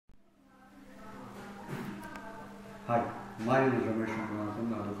Hi, my name is Ramesh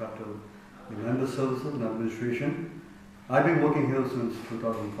Ranganathan. I look after the member services and administration. I've been working here since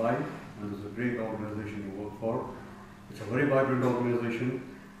 2005, and it's a great organization to work for. It's a very vibrant organization,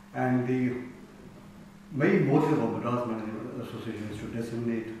 and the main motive of Madras Management Association is to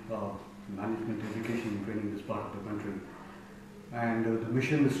disseminate management education and training in this part of the country. And the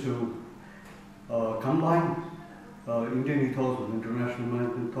mission is to combine Indian ethos with international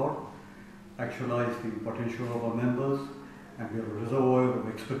management thought, actualize the potential of our members, and we have a reservoir of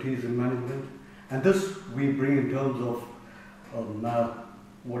expertise in management. And this we bring in terms of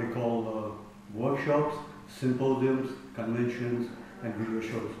what we call workshops, symposiums, conventions, and video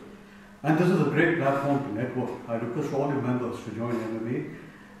shows. And this is a great platform to network. I request all your members to join MMA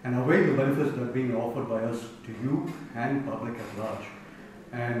and avail the benefits that are being offered by us to you and public at large.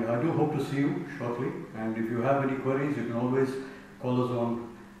 And I do hope to see you shortly. And if you have any queries, you can always call us on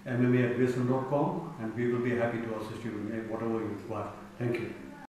mma@wisdom.com, and we will be happy to assist you in whatever you require. Thank you.